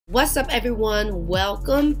What's up, everyone?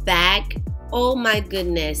 Welcome back. Oh my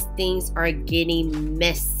goodness, things are getting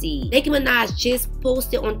messy. Nicki Minaj just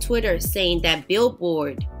posted on Twitter saying that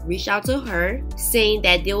Billboard reached out to her saying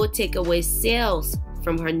that they will take away sales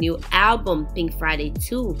from her new album Pink Friday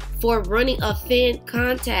 2 for running a fan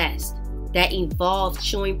contest that involved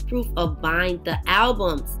showing proof of buying the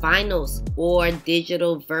album's vinyls or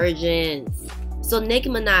digital versions. So Nicki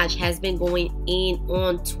Minaj has been going in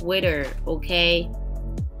on Twitter, okay?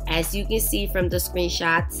 As you can see from the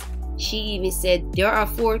screenshots, she even said there are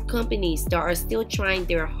 4 companies that are still trying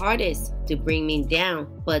their hardest to bring me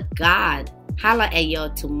down, but God, holla at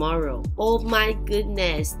y'all tomorrow. Oh my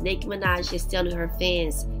goodness, Nicki Minaj is telling her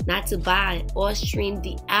fans not to buy or stream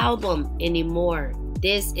the album anymore.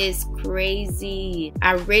 This is crazy.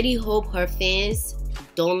 I really hope her fans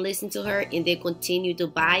don't listen to her and they continue to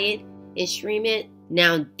buy it and stream it.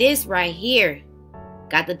 Now this right here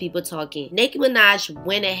got the people talking. Nicki Minaj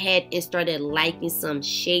went ahead and started liking some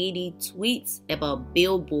shady tweets about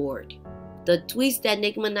Billboard. The tweets that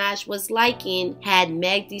Nicki Minaj was liking had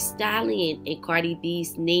Meg Thee Stallion and Cardi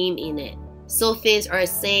B's name in it. So fans are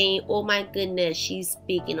saying, oh my goodness, she's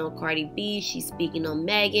speaking on Cardi B, she's speaking on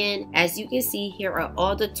Megan. As you can see, here are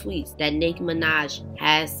all the tweets that Nicki Minaj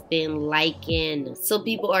has been liking. So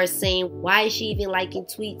people are saying, why is she even liking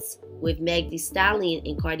tweets with Meg Thee Stallion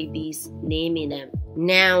and Cardi B's name in them?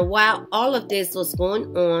 Now, while all of this was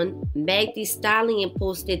going on, Meg Thee Stallion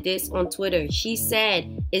posted this on Twitter. She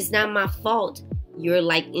said, "It's not my fault. You're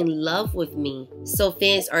like in love with me." So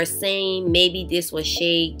fans are saying maybe this was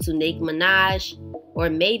shade to Nicki Minaj, or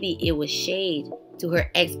maybe it was shade to her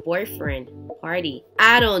ex-boyfriend, Cardi.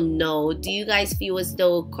 I don't know. Do you guys feel as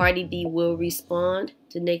though Cardi B will respond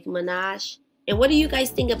to Nicki Minaj? And what do you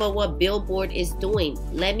guys think about what Billboard is doing?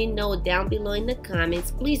 Let me know down below in the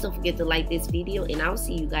comments. Please don't forget to like this video, and I'll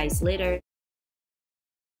see you guys later.